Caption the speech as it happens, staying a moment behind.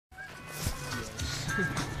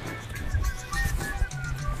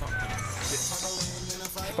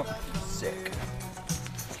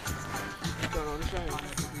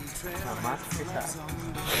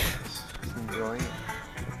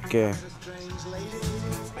Okay.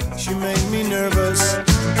 She made me nervous.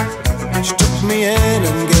 She took me in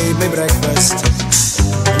and gave me breakfast.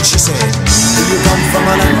 And she said, do you come from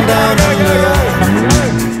a land down under?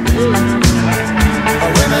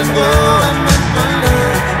 Where women go and men wonder.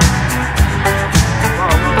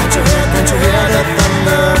 Can't you hear the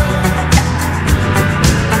thunder?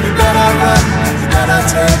 You better run, you better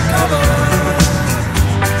take cover.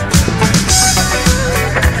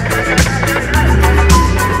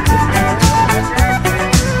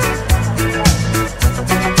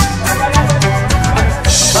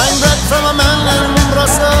 From a man in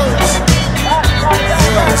Brussels. He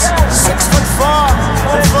was 6'4"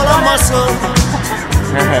 and full of muscle.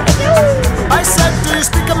 I said, do you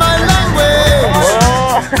speak my language?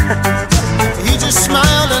 He just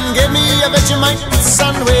smiled and gave me a Vegemite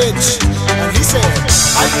sandwich. And he said,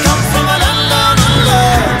 I come from a land down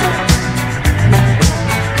under.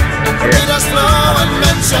 Beat us slow and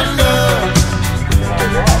mention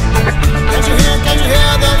Can you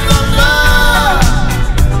hear the thunder?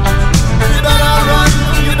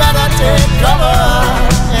 You better take cover,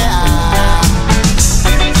 yeah.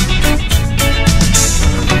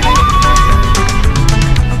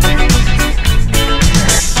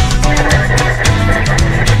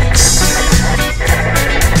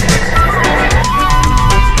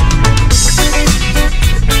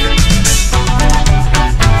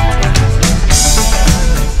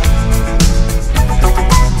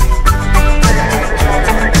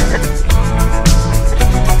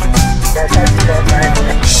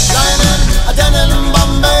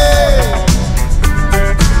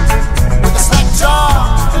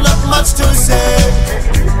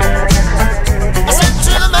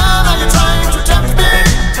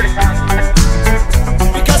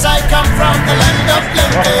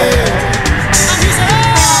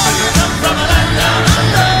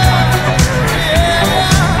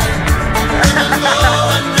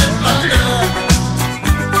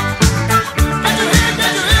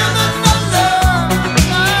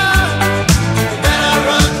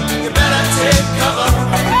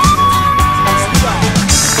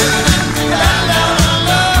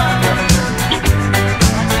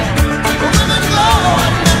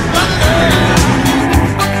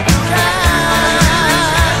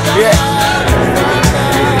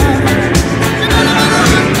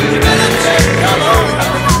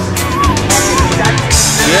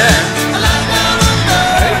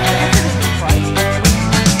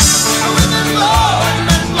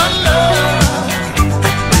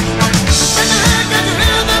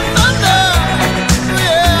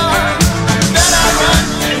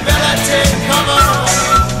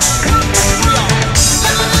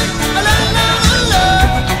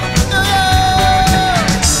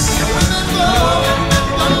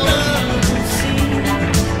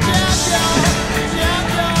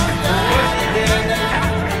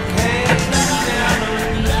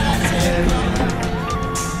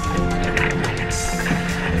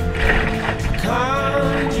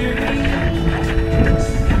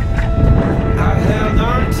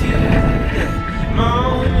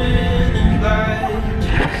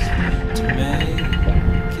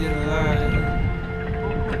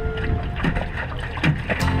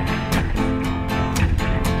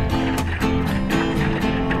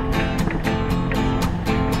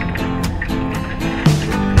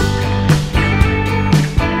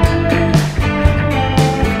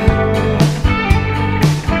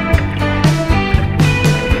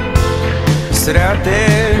 Stood out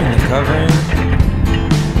there in the covering,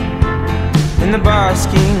 in the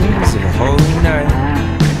baskings of a holy night,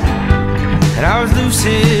 and I was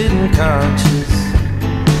lucid and conscious,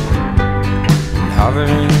 and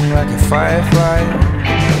hovering like a firefly.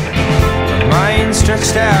 My mind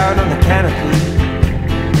stretched out on the canopy.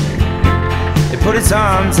 It put its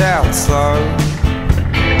arms out slow,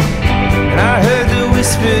 and I heard the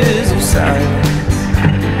whispers of silence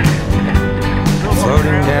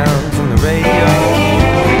floating down from the radio.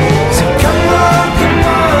 So come on,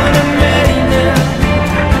 I'm ready now.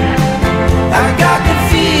 I got the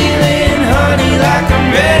feeling, honey, like I'm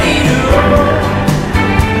ready to roll.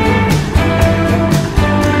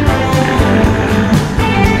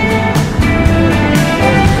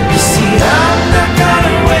 You see, I'm not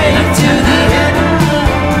gonna wait till the end,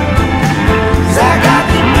 'cause I got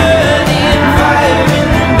the burning fire in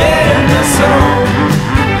the bed of my soul.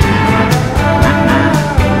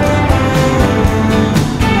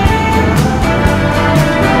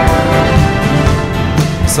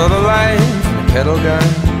 Saw the light from a kettle gun,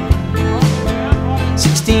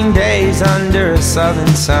 16 days under a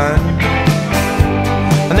southern sun.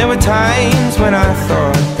 And there were times when I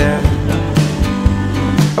thought that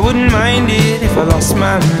wouldn't mind it if I lost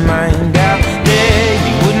my mind out there.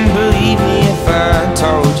 You wouldn't believe me if I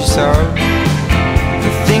told you so.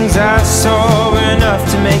 The things I saw were enough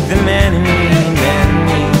to make the man in me, man in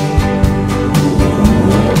me.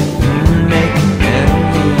 Make the man in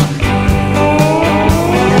me.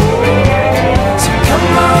 So come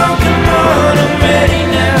on, I'm ready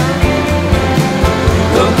now.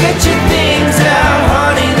 Go get your things out,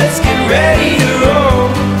 honey, let's get ready to roll.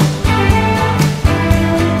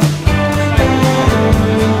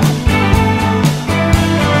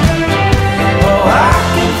 Oh, I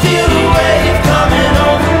can feel the wave coming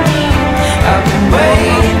over me. I've been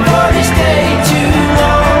waiting for this day too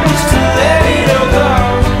long, just to let it all go.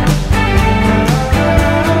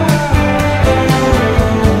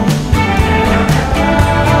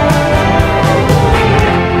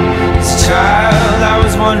 As a child I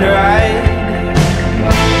was wonder-eyed,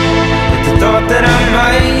 with the thought that I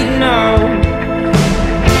might know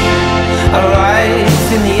a life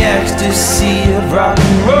in the ecstasy of rock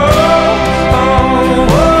and roll.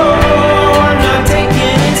 Oh, I'm not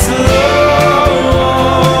taking it slow.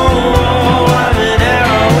 I'm an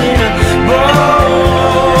arrow in a bow.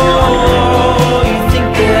 You think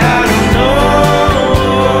that I don't know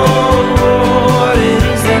what it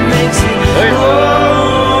is that makes it glow.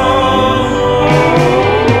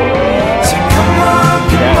 So come on,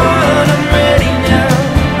 I'm ready now.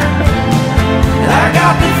 I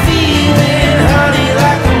got the feeling, honey,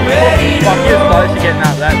 like I'm ready to Fuck, you're roll. supposed to getting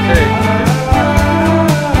up that too.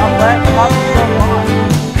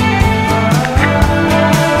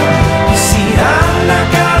 You see, I'm not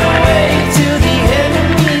gonna wait till the end of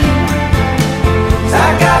me. I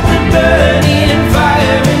got the burning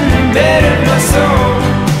fire embedded in my soul.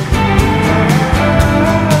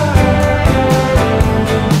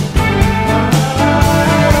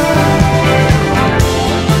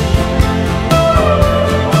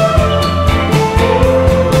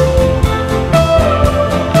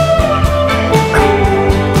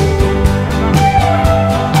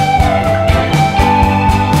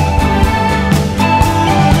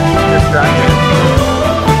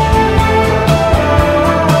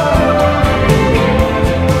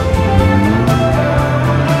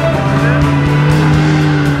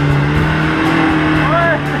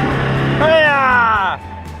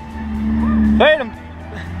 Feed him!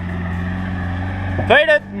 Feed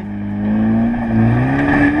it!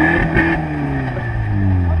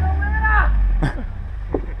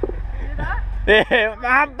 Yeah,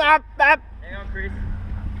 up. Hang on, Chris.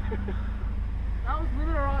 That was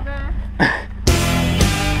living right there.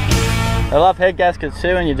 I love head gaskets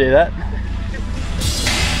too when you do that.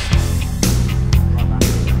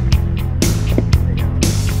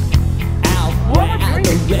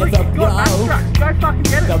 Go fucking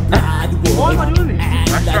get it. Why am I doing this?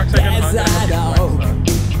 Backstruck's taking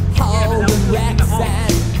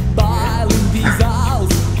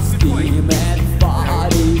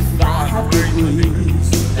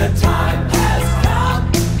The time has come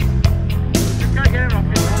Just go get it off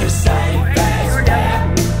me. to say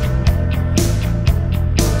farewell,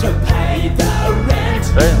 to pay the rent,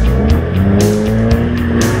 Feed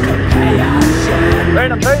to pay our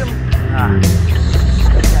share. him, feed him!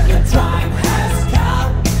 The time has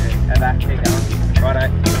come, And that, keep going. Righto. a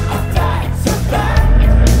fact's a fact,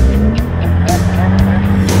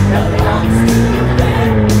 belongs to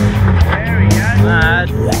them. There we go. Mad.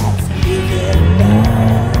 Let's give it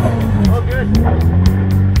back. All good.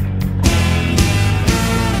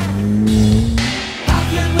 How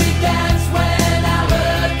can we dance when our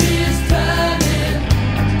earth is turning?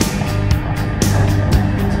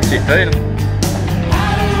 She feed him.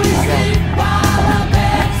 How do we sleep while our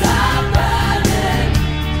beds are burning?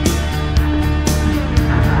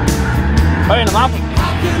 Feed him up.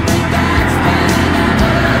 How can we dance when our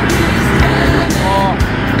earth is turning?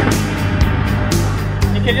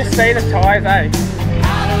 You can just see the ties, eh?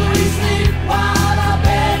 How do we sleep while our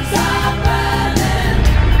beds are burning?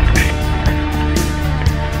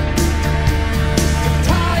 The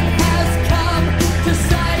time has come to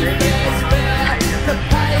say fair's fair, to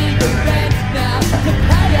pay the rent now, to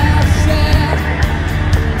pay our share.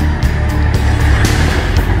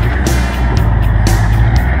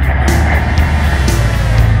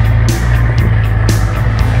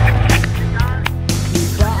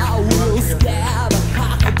 Fowls gather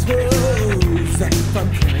cockatoos from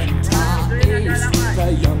Kentucky East to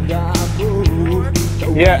yonder move. The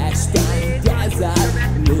Yeah. western desert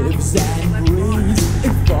lives and breathes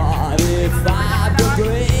in 45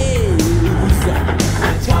 degrees. The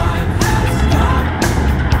time has come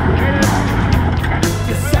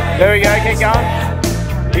to say There we go, keep going.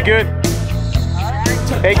 You're good.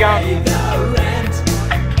 to Keep going. pay the rent,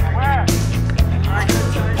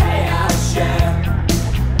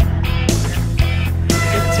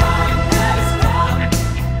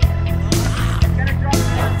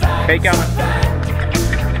 Keep going.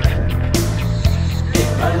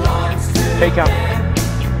 Keep going.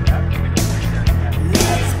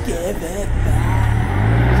 Let's give it back.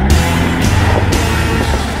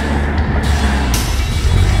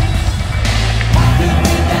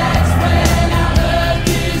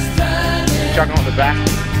 Chuck on the back.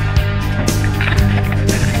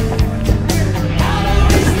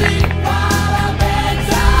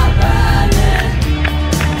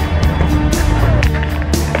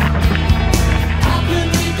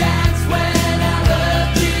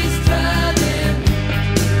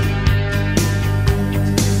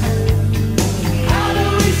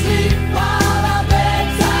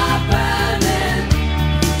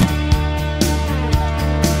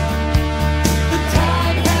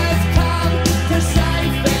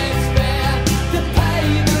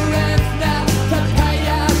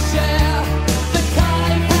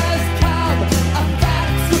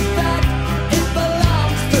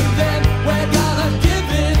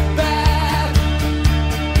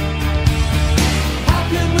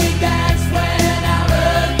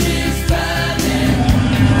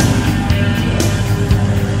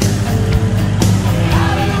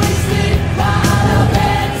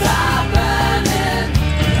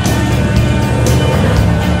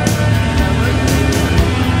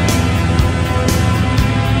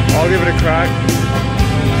 I'll give it a crack.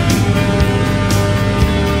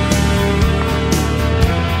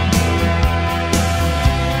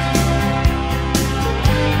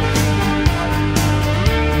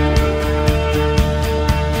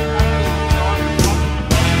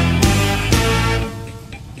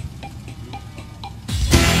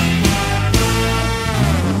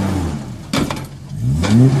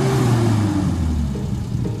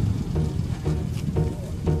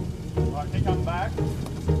 Right, keep coming back.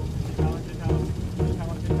 Keep coming, keep coming, keep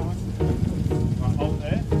coming, keep coming. Right, hold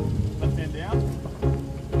there. Left hand down.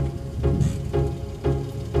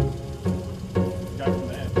 Go from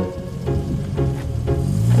there.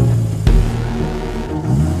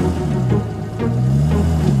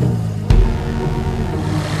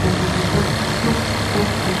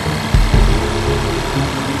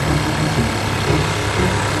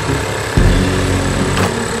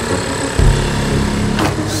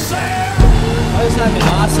 I just had my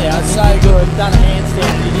ass out, it's so good. Done a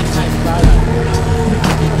handstand, you didn't take a photo.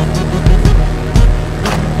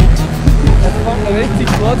 That's fucking hectic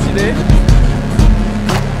quads you there.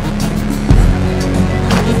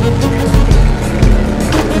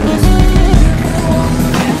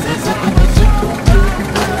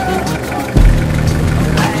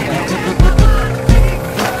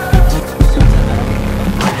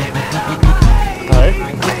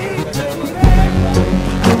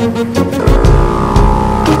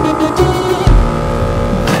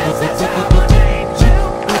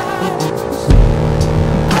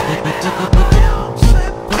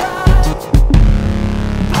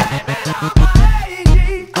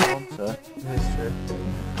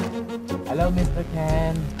 Hello, Mr.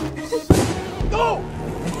 Can. Go!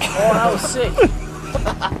 Oh, that was sick.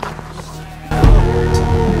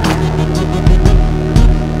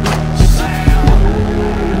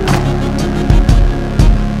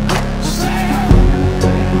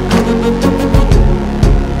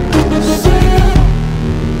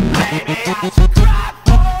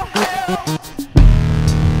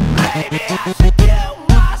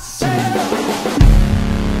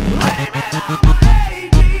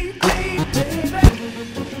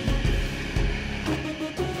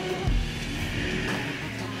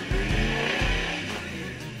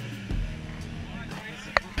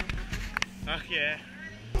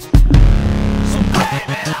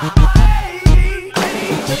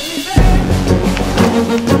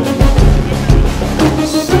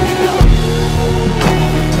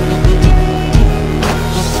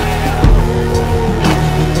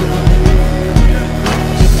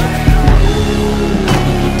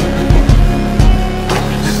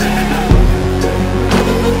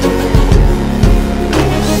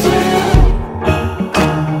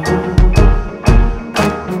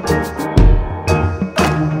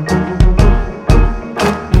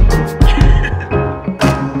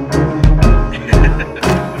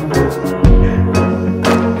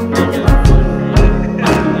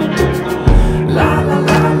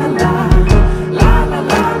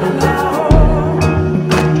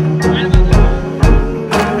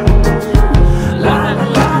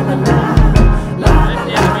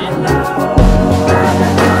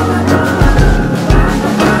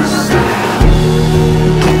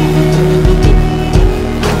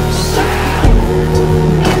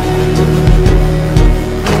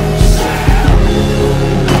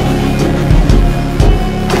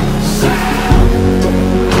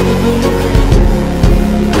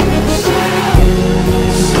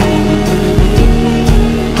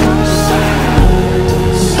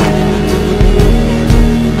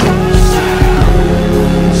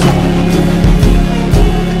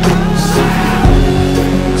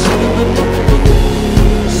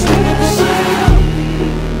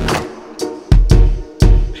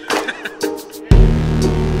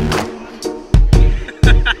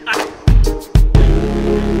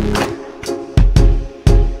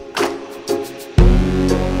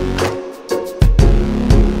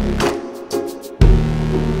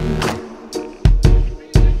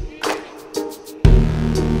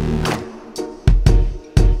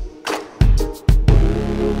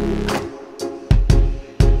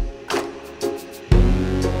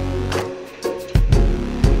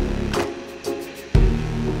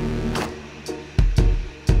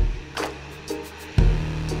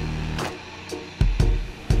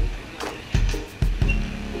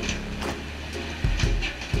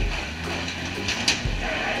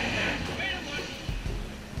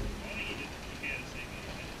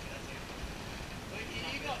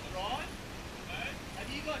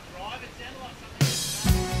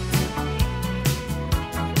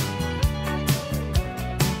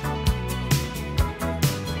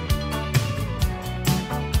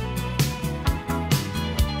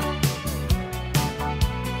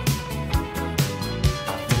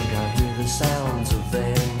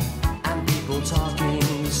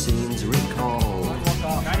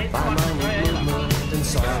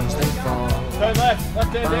 Turn left.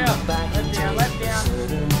 Left hand down. Left down, left down.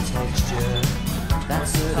 Certain texture, that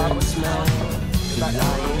certain smell, that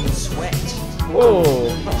lying sweat.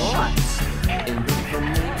 Oh. Shots in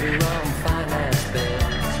different around finance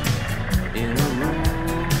beds. In a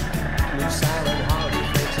room, blue silent heart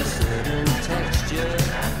reflects a certain texture,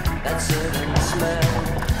 that certain smell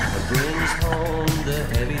brings home the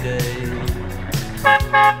heavy day,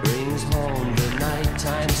 brings home the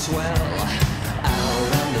nighttime swell.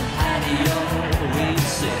 Out on the patio we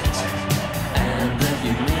sit, and the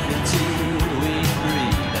humidity we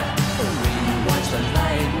breathe. We watch the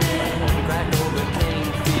lightning crack over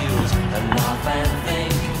cane fields and laugh and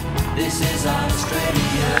think, this is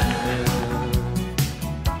Australia.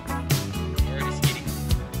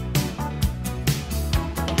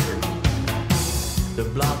 The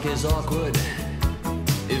block is awkward,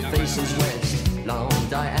 it faces west, long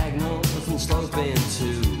diagonals and sloping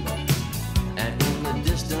too. And in the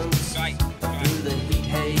distance, through the heat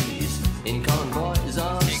haze, in convoys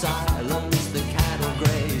of silence, the cattle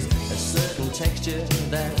graze. A certain texture,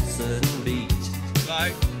 that certain beat,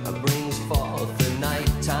 brings forth the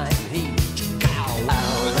nighttime heat. Out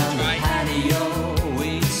on the patio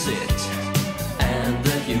we sit, and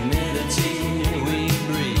the humidity we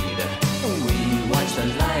breathe. We watch the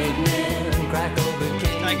lightning crack over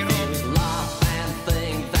cane fields, laugh and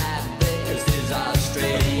think that this is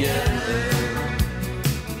Australia.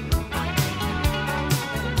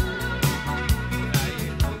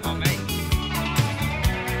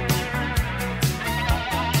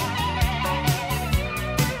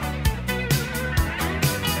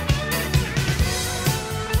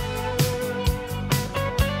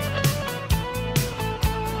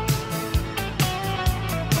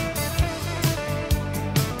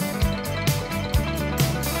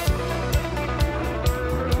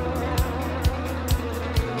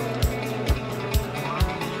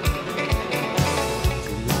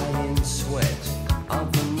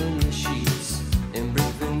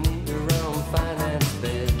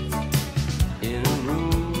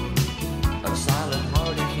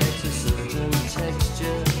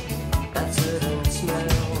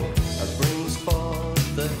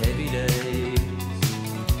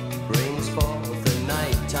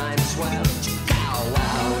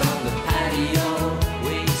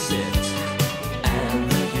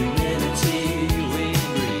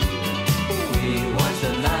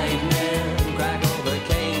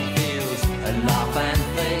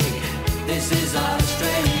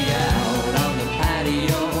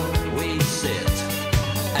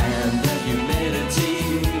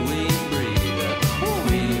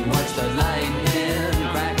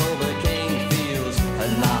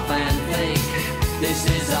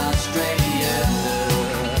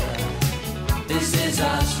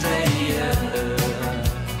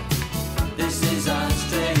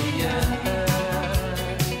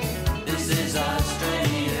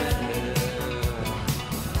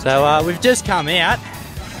 So we've just come out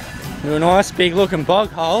to a nice big looking bog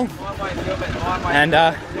hole, and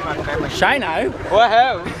Shano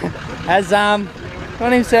has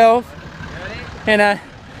got himself in a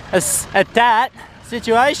that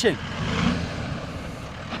situation.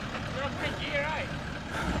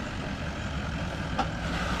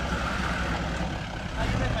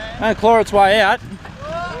 Don't claw its way out.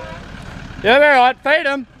 You're very right, feed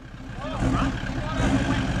him.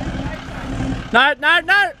 No, no,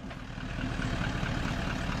 no!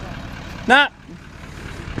 No!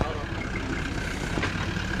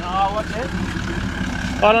 Oh, what's it?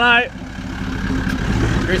 I don't know.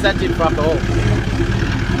 Where's that did fuck all?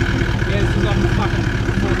 Yeah, this is like a fucking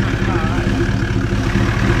car.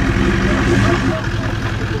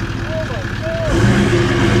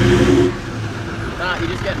 Nah, you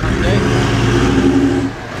just get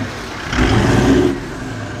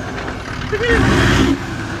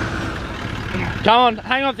Come on,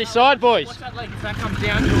 hang off this side, boys. Watch that leg if that comes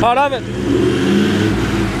down. Hold of it.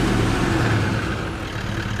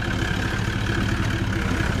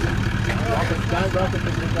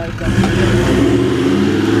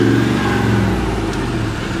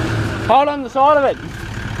 Hold on the side of it.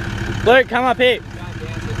 Luke, come up here.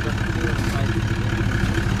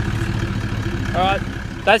 Alright,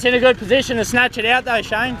 that's in a good position to snatch it out though,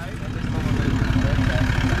 Shane.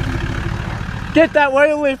 Get that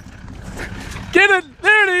wheel lift. Get it!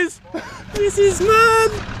 There it is! This is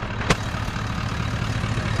mud!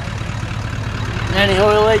 Any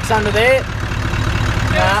oil leaks under there?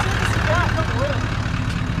 Nah.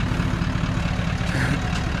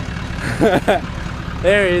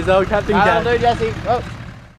 There he is, old Captain Cat. That'll do, Jesse. Oh.